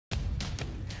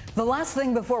The last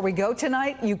thing before we go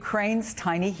tonight, Ukraine's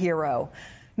tiny hero.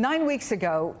 9 weeks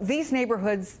ago, these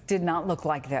neighborhoods did not look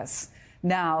like this.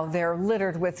 Now they're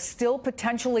littered with still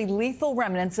potentially lethal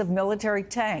remnants of military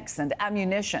tanks and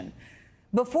ammunition.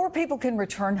 Before people can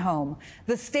return home,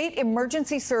 the State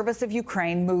Emergency Service of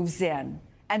Ukraine moves in.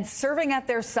 And serving at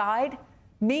their side,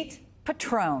 meet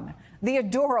Patron, the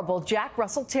adorable Jack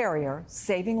Russell Terrier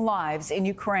saving lives in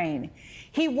Ukraine.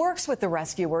 He works with the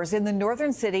rescuers in the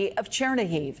northern city of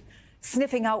Chernihiv,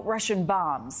 sniffing out Russian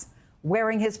bombs.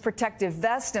 Wearing his protective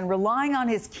vest and relying on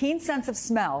his keen sense of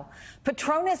smell,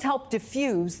 Patron has helped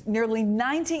defuse nearly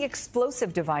 90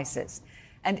 explosive devices.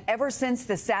 And ever since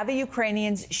the savvy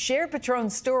Ukrainians shared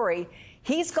Patron's story,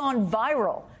 he's gone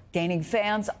viral, gaining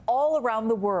fans all around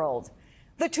the world.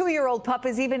 The 2-year-old pup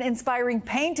is even inspiring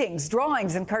paintings,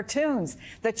 drawings, and cartoons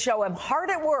that show him hard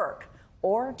at work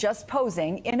or just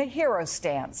posing in a hero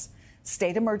stance.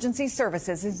 State Emergency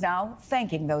Services is now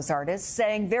thanking those artists,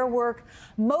 saying their work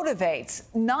motivates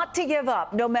not to give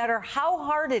up, no matter how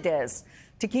hard it is,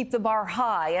 to keep the bar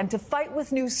high and to fight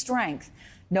with new strength,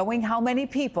 knowing how many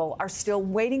people are still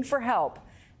waiting for help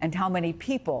and how many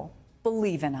people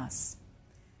believe in us.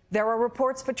 There are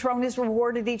reports Patron is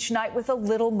rewarded each night with a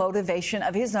little motivation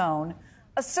of his own,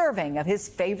 a serving of his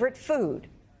favorite food,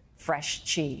 fresh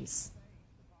cheese.